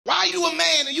you a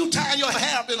man and you tying your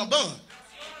hair up in a bun?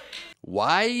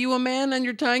 Why are you a man and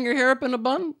you're tying your hair up in a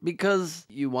bun? Because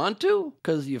you want to?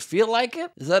 Because you feel like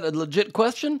it? Is that a legit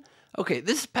question? Okay,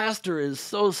 this pastor is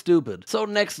so stupid, so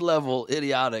next level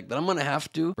idiotic that I'm going to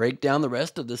have to break down the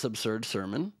rest of this absurd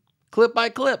sermon clip by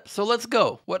clip. So let's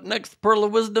go. What next pearl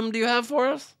of wisdom do you have for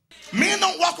us? Men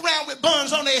don't walk around with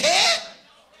buns on their head.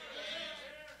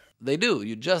 They do.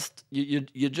 You just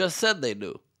said they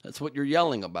do. That's what you're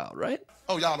yelling about, right?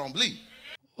 Oh, y'all don't believe?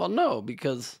 Well, no,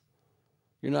 because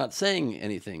you're not saying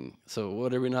anything. So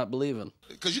what are we not believing?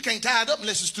 Because you can't tie it up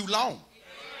unless it's too long.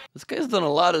 This guy's done a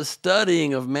lot of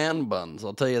studying of man buns,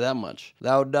 I'll tell you that much.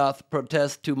 Thou doth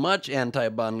protest too much,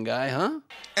 anti-bun guy, huh?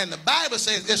 And the Bible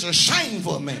says it's a shame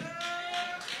for a man.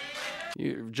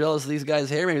 You're jealous of these guys'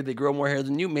 hair. Maybe they grow more hair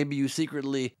than you. Maybe you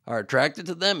secretly are attracted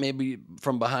to them. Maybe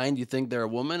from behind you think they're a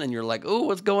woman and you're like, "Ooh,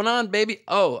 what's going on, baby?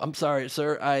 Oh, I'm sorry,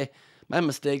 sir. My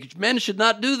mistake. Men should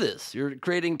not do this. You're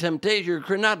creating temptation.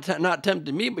 You're not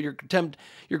tempting me, but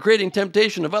you're creating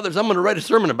temptation of others. I'm going to write a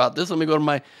sermon about this. Let me go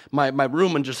to my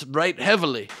room and just write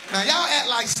heavily." Now, y'all act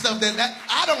like stuff that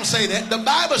I don't say that. The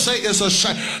Bible say it's a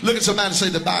shame. Look at somebody and say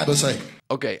the Bible say.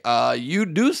 Okay, you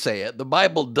do say it. The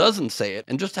Bible doesn't say it.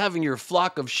 And just having your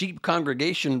flock of sheep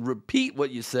congregation repeat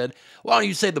what you said, why don't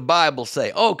you say the Bible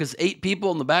say? Oh, because 8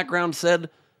 people in the background said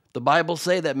the Bible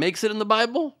say, that makes it in the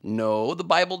Bible? No, the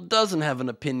Bible doesn't have an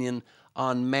opinion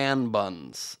on man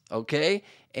buns, okay?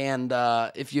 And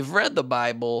if you've read the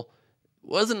Bible,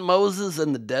 wasn't Moses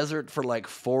in the desert for like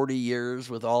 40 years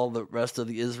with all the rest of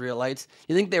the Israelites?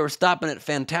 You think they were stopping at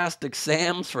Fantastic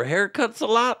Sam's for haircuts a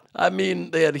lot? I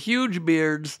mean, they had huge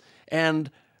beards and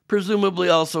presumably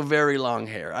also very long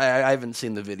hair. I haven't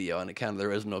seen the video, on account of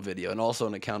there is no video, and also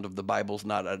on account of the Bible's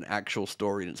not an actual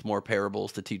story, and it's more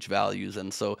parables to teach values,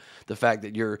 and so the fact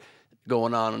that you're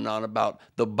going on and on about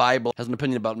the Bible has an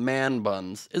opinion about man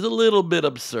buns is a little bit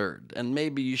absurd, and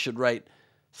maybe you should write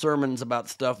sermons about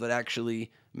stuff that actually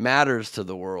matters to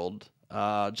the world.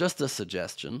 Just a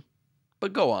suggestion.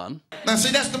 But go on. Now,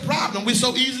 see, that's the problem. We're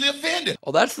so easily offended.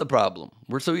 Oh, that's the problem.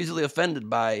 We're so easily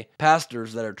offended by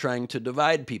pastors that are trying to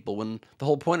divide people, when the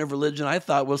whole point of religion, I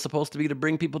thought, was supposed to be to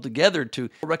bring people together, to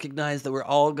recognize that we're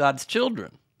all God's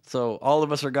children. So all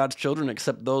of us are God's children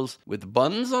except those with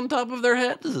buns on top of their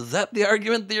heads? Is that the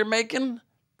argument that you're making?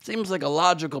 Seems like a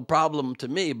logical problem to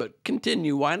me, but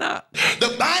continue, why not?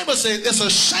 The Bible says it's a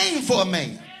shame for a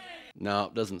man. No,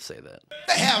 it doesn't say that.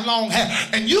 They have long hair,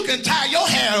 and you can tie your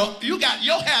hair up. You got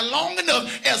your hair long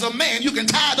enough as a man, you can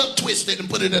tie it up, twist it, and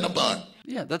put it in a bun.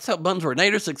 Yeah, that's how buns work. Now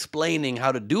you're just explaining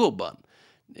how to do a bun.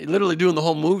 You're literally doing the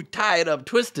whole move, tie it up,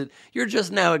 twist it. You're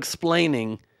just now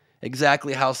explaining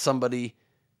exactly how somebody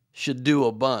should do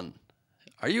a bun.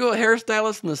 Are you a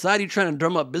hairstylist on the side? Are you trying to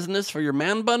drum up business for your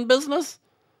man bun business?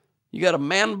 You got a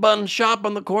man bun shop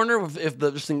on the corner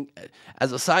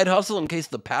as a side hustle in case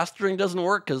the pastoring doesn't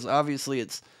work, because obviously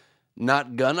it's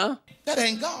not gonna? That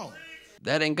ain't God.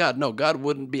 That ain't God. No, God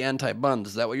wouldn't be anti-buns.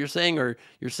 Is that what you're saying? Or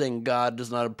you're saying God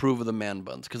does not approve of the man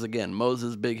buns? Because again,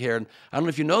 Moses, big hair. And I don't know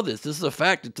if you know this. This is a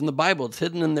fact. It's in the Bible. It's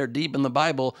hidden in there deep in the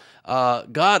Bible.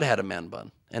 God had a man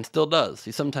bun and still does.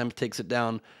 He sometimes takes it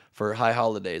down for high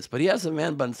holidays. But he has a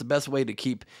man bun. It's the best way to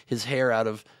keep his hair out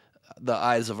of the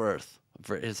eyes of earth.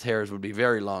 For his hairs would be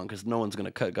very long, because no one's going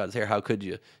to cut God's hair. How could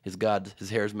you? His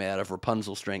hair is made out of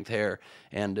Rapunzel strength hair,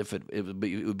 and if it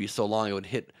would be so long, it would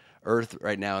hit Earth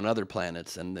right now and other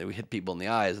planets, and it would hit people in the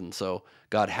eyes. And so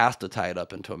God has to tie it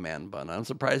up into a man bun. I'm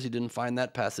surprised you didn't find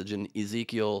that passage in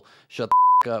Ezekiel. Shut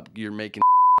the up, you're making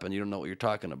and you don't know what you're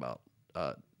talking about.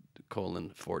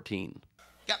 Colon 14.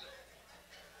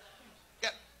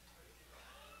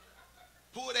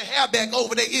 Pull their hair back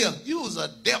over their ear. You was a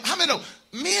devil. How many know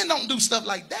men don't do stuff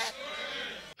like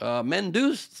that? Men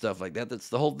do stuff like that. That's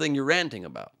the whole thing you're ranting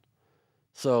about.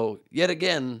 So, yet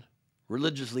again,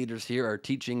 religious leaders here are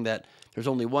teaching that there's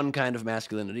only one kind of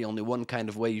masculinity, only one kind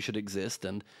of way you should exist,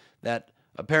 and that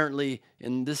apparently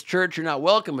in this church you're not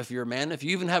welcome if you're a man, if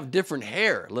you even have different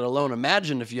hair, let alone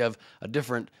imagine if you have a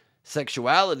different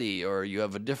sexuality or you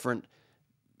have a different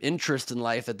interest in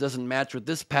life that doesn't match with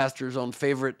this pastor's own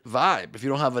favorite vibe. If you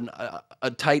don't have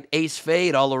a tight ace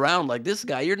fade all around like this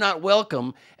guy, you're not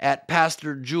welcome at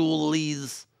Pastor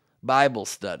Julie's Bible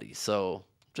study. So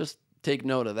just take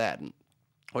note of that. And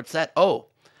what's that? Oh,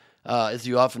 as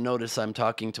you often notice, I'm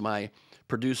talking to my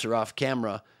producer off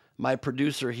camera. My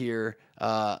producer here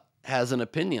has an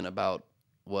opinion about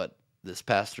what this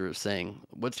pastor is saying.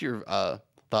 What's your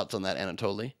thoughts on that,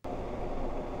 Anatoly?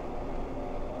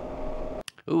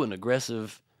 Ooh, an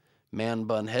aggressive man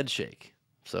bun head shake.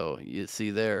 So you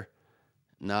see there,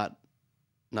 not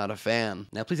Not a fan.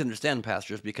 Now, please understand,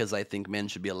 pastors, because I think men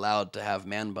should be allowed to have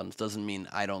man buns doesn't mean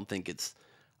I don't think it's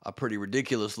a pretty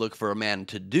ridiculous look for a man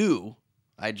to do.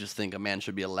 I just think a man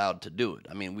should be allowed to do it.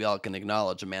 I mean, we all can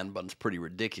acknowledge a man bun's pretty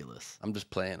ridiculous. I'm just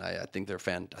playing. I think they're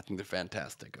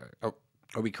fantastic.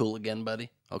 Are we cool again, buddy?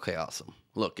 Okay, awesome.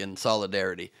 Look, in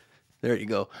solidarity. There you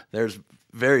go. There's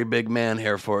very big man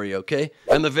hair for you, okay?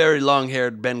 I'm the very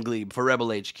long-haired Ben Gleib for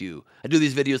Rebel HQ. I do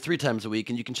these videos 3 times a week,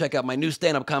 and you can check out my new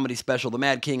stand-up comedy special, The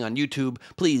Mad King, on YouTube.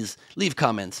 Please, leave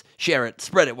comments, share it,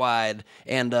 spread it wide,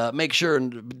 and make sure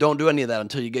and don't do any of that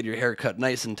until you get your hair cut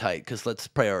nice and tight, because that's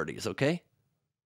priorities, okay?